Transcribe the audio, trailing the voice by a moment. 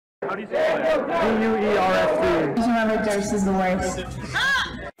How do you say it? D-U-E-R-S-T. Just remember, Durst is the worst.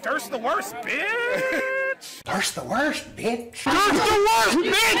 Durst the worst, bitch! Durst the worst, bitch! Durst the worst,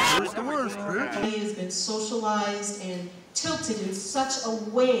 bitch! Durst the worst, bitch! He has been socialized and tilted in such a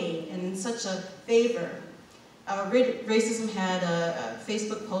way and in such a favor. Racism had a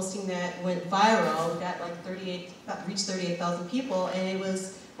Facebook posting that went viral, got like reached 38,000 people, and it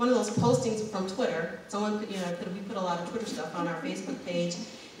was one of those postings from Twitter. Someone could, we put a lot of Twitter stuff on our Facebook page.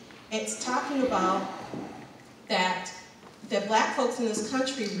 It's talking about that black folks in this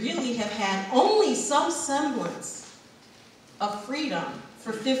country really have had only some semblance of freedom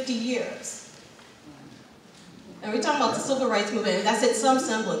for 50 years. And we're talking about the civil rights movement. I said some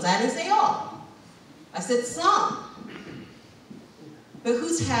semblance. I didn't say all. I said some. But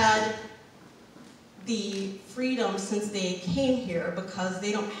who's had the freedom since they came here, because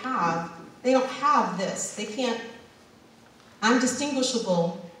they don't have this. They can't. I'm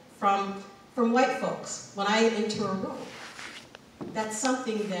distinguishable from white folks when I enter a room. That's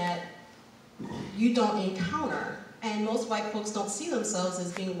something that you don't encounter, and most white folks don't see themselves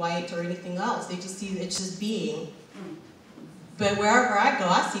as being white or anything else. They just see it's just being. But wherever I go,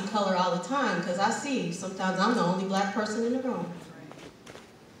 I see color all the time, because I see sometimes I'm the only black person in the room.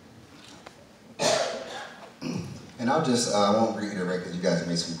 And I'll just, I won't reiterate because you guys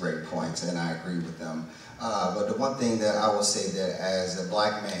made some great points and I agree with them. But the one thing that I will say that as a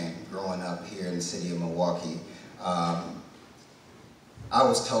black man growing up here in the city of Milwaukee, I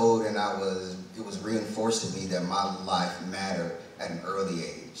was told and it was reinforced to me that my life mattered at an early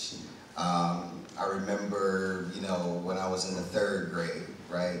age. I remember, when I was in the 3rd grade,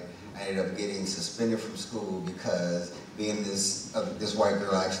 right? I ended up getting suspended from school because being this white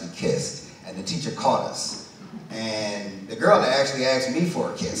girl actually kissed, and the teacher caught us. And the girl actually asked me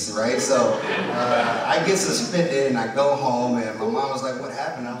for a kiss, right? So I get suspended and I go home and my mom was like, what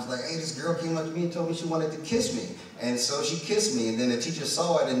happened? I was like, hey, this girl came up to me and told me she wanted to kiss me. And so she kissed me, and then the teacher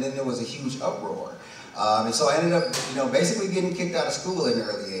saw it, and then there was a huge uproar. And so I ended up, basically getting kicked out of school at an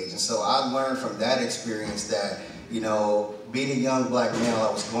early age. And so I learned from that experience that, being a young black male,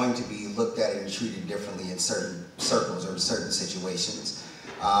 I was going to be looked at and treated differently in certain circles or certain situations.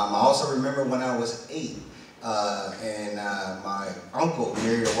 I also remember when I was 8, and my uncle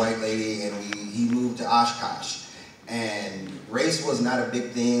married a white lady, and he moved to Oshkosh. And race was not a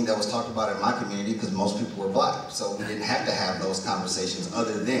big thing that was talked about in my community because most people were black. So we didn't have to have those conversations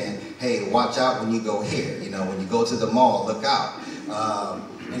other than, hey, watch out when you go here. When you go to the mall, look out.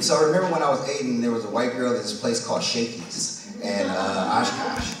 And so I remember when I was 8 and there was a white girl at this place called Shakey's in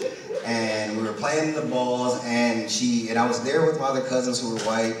Oshkosh. And we were playing the balls, and I was there with my other cousins who were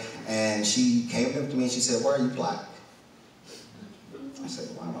white, and she came up to me and she said, why are you black? I said,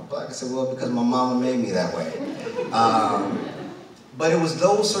 why am I black? I said, well, because my mama made me that way. But it was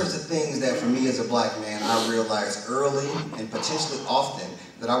those sorts of things that for me as a black man, I realized early and potentially often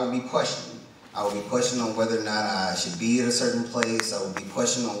that I would be questioned. I would be questioned on whether or not I should be at a certain place. I would be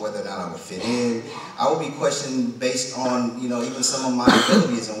questioned on whether or not I would fit in. I would be questioned based on, even some of my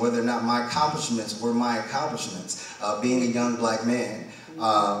abilities and whether or not my accomplishments were my accomplishments, being a young black man.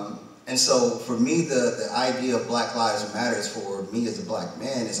 And so for me, the idea of Black Lives Matters for me as a black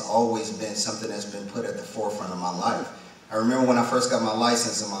man has always been something that's been put at the forefront of my life. I remember when I first got my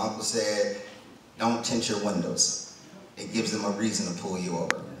license and my uncle said, don't tint your windows. It gives them a reason to pull you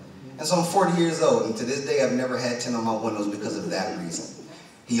over. And so I'm 40 years old, and to this day I've never had tint on my windows because of that reason.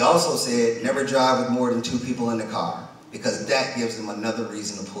 He also said, never drive with more than 2 people in the car, because that gives them another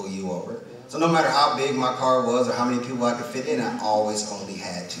reason to pull you over. So no matter how big my car was or how many people I could fit in, I always only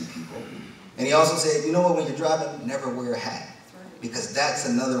had 2 people. And he also said, you know what, when you're driving, never wear a hat. Because that's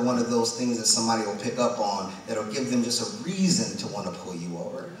another one of those things that somebody will pick up on that'll give them just a reason to want to pull you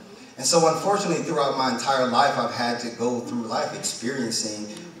over. And so unfortunately, throughout my entire life, I've had to go through life experiencing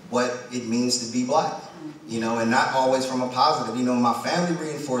what it means to be black. And not always from a positive. My family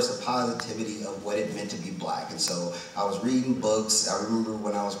reinforced the positivity of what it meant to be black. And so I was reading books. I remember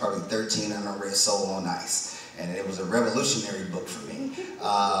when I was probably 13 and I read Soul on Ice. And it was a revolutionary book for me.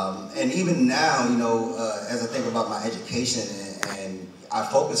 And even now, as I think about my education and I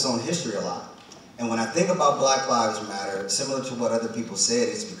focus on history a lot. And when I think about Black Lives Matter, similar to what other people said,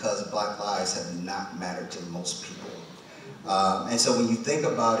 it's because Black lives have not mattered to most people. And so when you think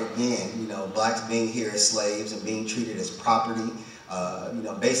about, again, blacks being here as slaves and being treated as property,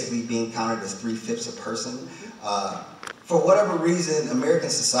 basically being counted as 3/5 a person, for whatever reason, American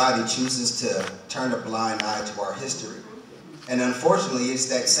society chooses to turn a blind eye to our history. And unfortunately, it's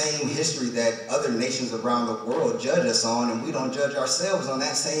that same history that other nations around the world judge us on, and we don't judge ourselves on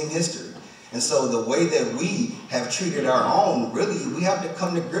that same history. And so the way that we have treated our own, really, we have to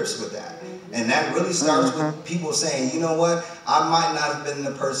come to grips with that. And that really starts with people saying, you know what, I might not have been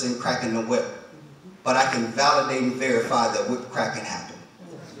the person cracking the whip, but I can validate and verify that whip cracking happened.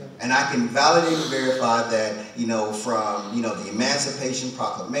 And I can validate and verify that, you know, from, you know, the Emancipation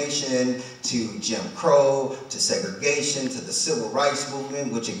Proclamation to Jim Crow to segregation to the Civil Rights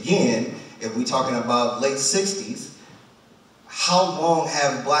Movement, which again, if we're talking about late 60s, how long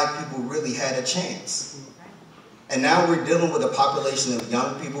have black people really had a chance? And now we're dealing with a population of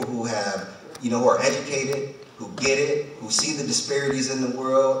young people who have, you know, who are educated, who get it, who see the disparities in the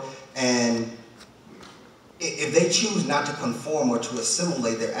world, and if they choose not to conform or to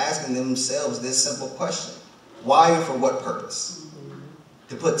assimilate, they're asking themselves this simple question: why and for what purpose?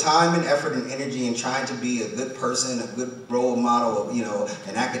 To put time and effort and energy in trying to be a good person, a good role model, of, you know,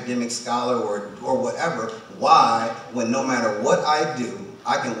 an academic scholar or whatever. Why, when no matter what I do,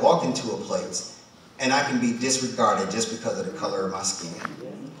 I can walk into a place and I can be disregarded just because of the color of my skin?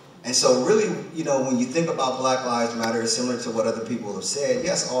 And so really, you know, when you think about Black Lives Matter, it's similar to what other people have said.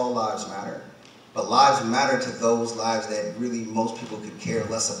 Yes, all lives matter. But lives matter to those lives that really most people could care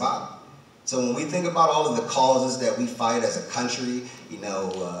less about. So when we think about all of the causes that we fight as a country, you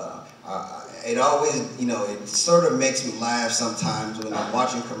know, it always, you know, it sort of makes me laugh sometimes when I'm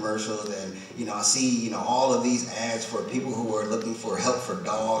watching commercials and, you know, I see, you know, all of these ads for people who are looking for help for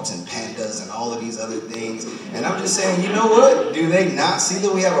dogs and pandas and all of these other things. And I'm just saying, you know what? Do they not see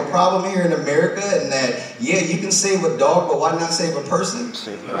that we have a problem here in America and that, yeah, you can save a dog, but why not save a person?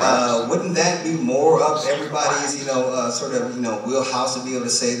 Wouldn't that be more up everybody's, you know, sort of, you know, wheelhouse to be able to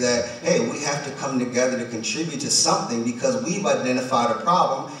say that, hey, we have to come together to contribute to something because we've identified a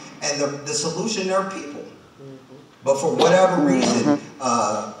problem and the solution are people. But for whatever reason,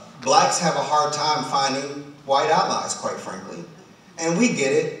 blacks have a hard time finding white allies, quite frankly. And we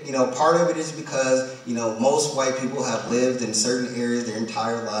get it. You know, part of it is because, you know, most white people have lived in certain areas their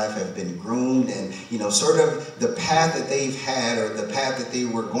entire life, have been groomed, and, you know, sort of the path that they've had or the path that they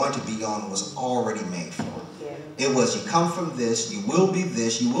were going to be on was already made for them. It was, you come from this, you will be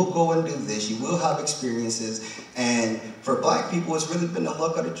this, you will go and do this, you will have experiences. And for black people, it's really been the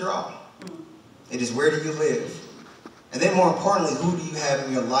luck of the draw. It is, where do you live? And then more importantly, who do you have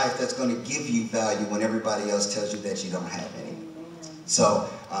in your life that's going to give you value when everybody else tells you that you don't have any? So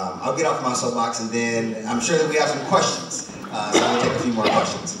I'll get off my soapbox, and then I'm sure that we have some questions. So we'll take a few more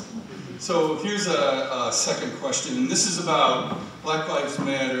questions. So here's a second question, and this is about Black Lives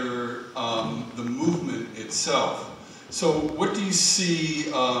Matter, the movement itself. So what do you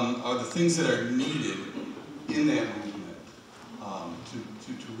see are the things that are needed in that movement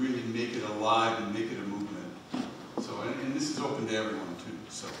to really make it alive and make it a movement? So, and this is open to everyone too,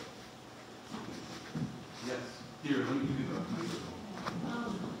 so. Yes, here, let me give you the microphone.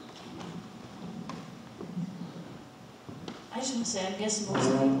 I just want to say, I guess most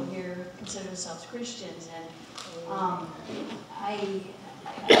of the people here consider themselves Christians, and I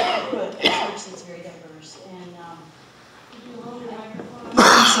go to a church that's very diverse, and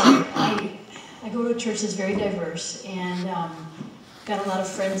I go to a church that's very diverse, and got a lot of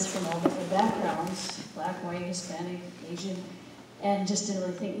friends from all different backgrounds, black, white, Hispanic, Asian, and just didn't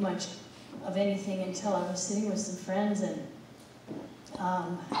really think much of anything until I was sitting with some friends, and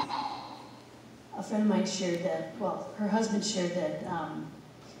a friend of mine shared that, well, her husband shared that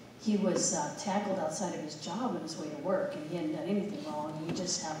he was tackled outside of his job on his way to work, and he hadn't done anything wrong. He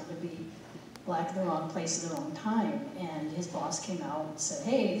just happened to be black in the wrong place at the wrong time. And his boss came out and said,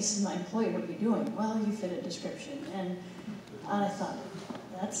 "Hey, this is my employee, what are you doing?" "Well, you fit a description." And I thought,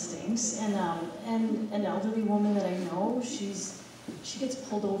 that stinks. And an elderly woman that I know, she gets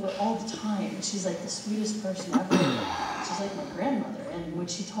pulled over all the time. She's like the sweetest person ever. She's like my grandmother. And when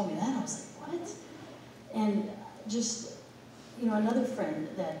she told me that, I was like, what? And just, you know, another friend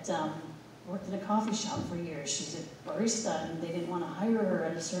that worked in a coffee shop for years. She's a barista, and they didn't want to hire her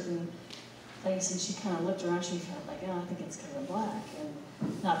at a certain place, and she kind of looked around. She felt like, oh, I think it's because I'm black,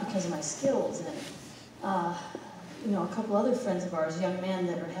 and not because of my skills. And you know, a couple other friends of ours, young men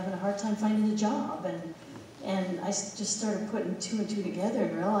that were having a hard time finding a job, and I just started putting two and two together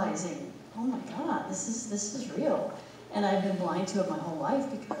and realizing, oh my God, this is real. And I've been blind to it my whole life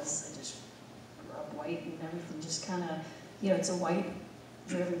because I just grew up white and everything just kind of, you know, it's a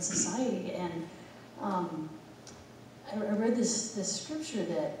white-driven society. And I read this scripture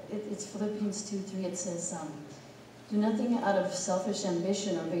that, it's Philippians 2:3, it says, do nothing out of selfish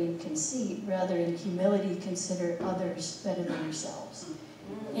ambition or vain conceit, rather in humility consider others better than yourselves.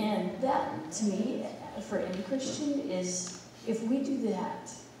 And that, to me, for any Christian, is, if we do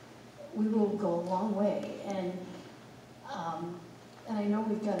that, we will go a long way. And and I know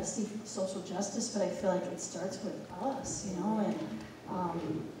we've got to see social justice, but I feel like it starts with us, you know, and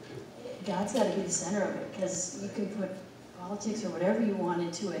God's got to be the center of it, because you can put politics or whatever you want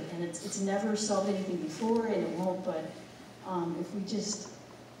into it, and it's never solved anything before, and it won't, but if we just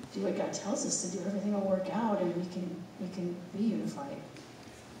do what God tells us to do, everything will work out, and we can be unified.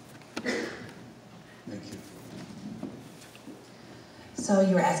 Thank you. So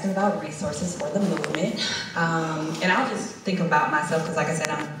you were asking about resources for the movement, and I'll just think about myself, because like I said,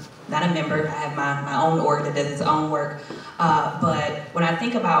 I'm not a member. I have my own org that does its own work, but when I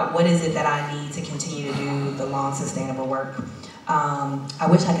think about what is it that I need to continue to do the long sustainable work, I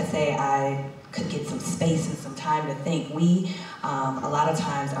wish I could say I could get some space and some time to think. We, a lot of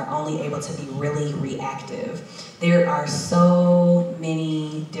times, are only able to be really reactive. There are so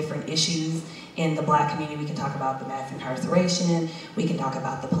many different issues in the Black community. We can talk about the mass incarceration, we can talk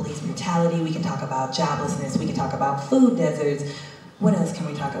about the police brutality, we can talk about joblessness, we can talk about food deserts. What else can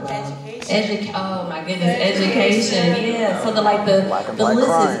we talk about? Education. Oh my goodness, education. Yeah. So the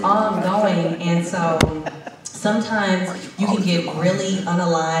list is ongoing, and so sometimes you can get really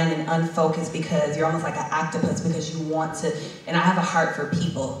unaligned and unfocused because you're almost like an octopus, because you want to, and I have a heart for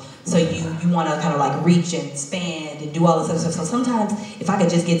people, so you want to kind of like reach and expand and do all this other stuff. So sometimes if I could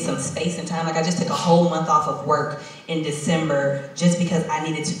just get some space and time, like I just took a whole month off of work in December just because I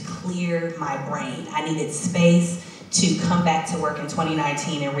needed to clear my brain. I needed space to come back to work in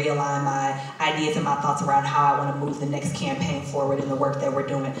 2019 and realign my ideas and my thoughts around how I want to move the next campaign forward in the work that we're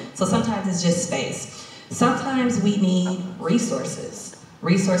doing. So sometimes it's just space. Sometimes we need resources.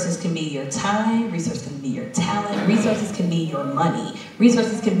 Resources can be your time, resources can be your talent, resources can be your money,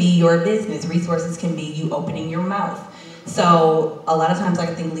 resources can be your business, resources can be you opening your mouth. So a lot of times, like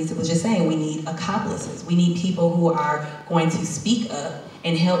I think Lisa was just saying, we need accomplices. We need people who are going to speak up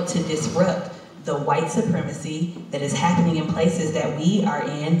and help to disrupt the white supremacy that is happening in places that we are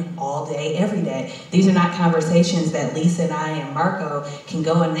in all day, every day. These are not conversations that Lisa and I and Marco can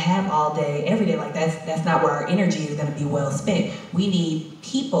go and have all day, every day. Like that's not where our energy is going to be well spent. We need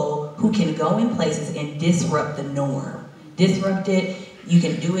people who can go in places and disrupt the norm. Disrupt it. You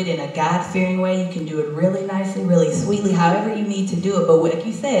can do it in a God-fearing way. You can do it really nicely, really sweetly, however you need to do it. But like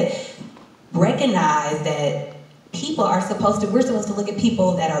you said, recognize that we're supposed to look at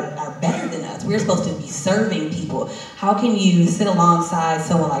people that are better than us. We're supposed to be serving people. How can you sit alongside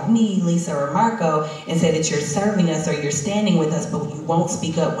someone like me, Lisa, or Marco, and say that you're serving us or you're standing with us, but you won't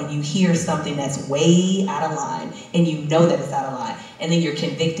speak up when you hear something that's way out of line, and you know that it's out of line, and then you're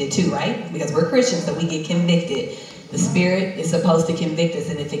convicted too, right? Because we're Christians, so we get convicted. The Spirit is supposed to convict us,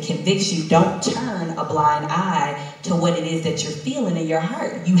 and if it convicts you, don't turn a blind eye to what it is that you're feeling in your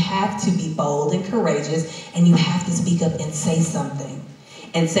heart. You have to be bold and courageous, and you have to speak up and say something.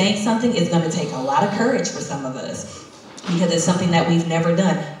 And saying something is going to take a lot of courage for some of us, because it's something that we've never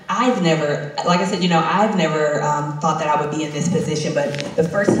done. I've never, like I said, I've never thought that I would be in this position, but the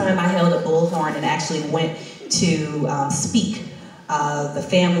first time I held a bullhorn and actually went to speak, the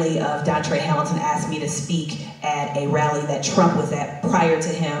family of Dontre Hamilton asked me to speak at a rally that Trump was at prior to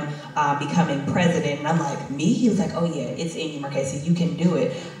him becoming president. And I'm like, me? He was like, oh yeah, it's in you, Marquesa, you can do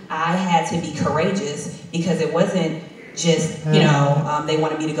it. I had to be courageous because it wasn't just, they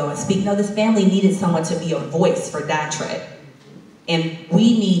wanted me to go and speak. No, this family needed someone to be a voice for Dontre. And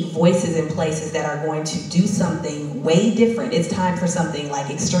we need voices in places that are going to do something way different. It's time for something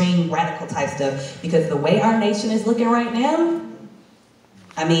like extreme radical type stuff, because the way our nation is looking right now,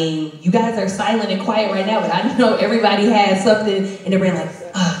 I mean, you guys are silent and quiet right now, but I know everybody has something in their brain like,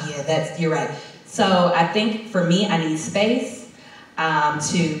 oh yeah, you're right. So I think for me, I need space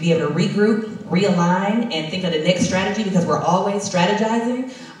to be able to regroup, realign, and think of the next strategy, because we're always strategizing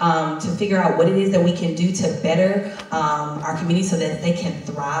to figure out what it is that we can do to better our community so that they can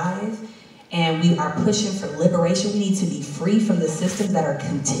thrive. And we are pushing for liberation. We need to be free from the systems that are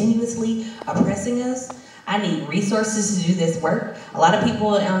continuously oppressing us. I need resources to do this work. A lot of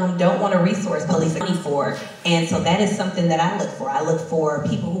people don't want to resource police money for, and so that is something that I look for. I look for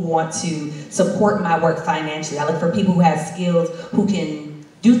people who want to support my work financially. I look for people who have skills, who can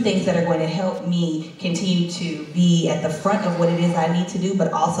do things that are going to help me continue to be at the front of what it is I need to do,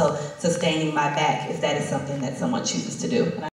 but also sustaining my back if that is something that someone chooses to do.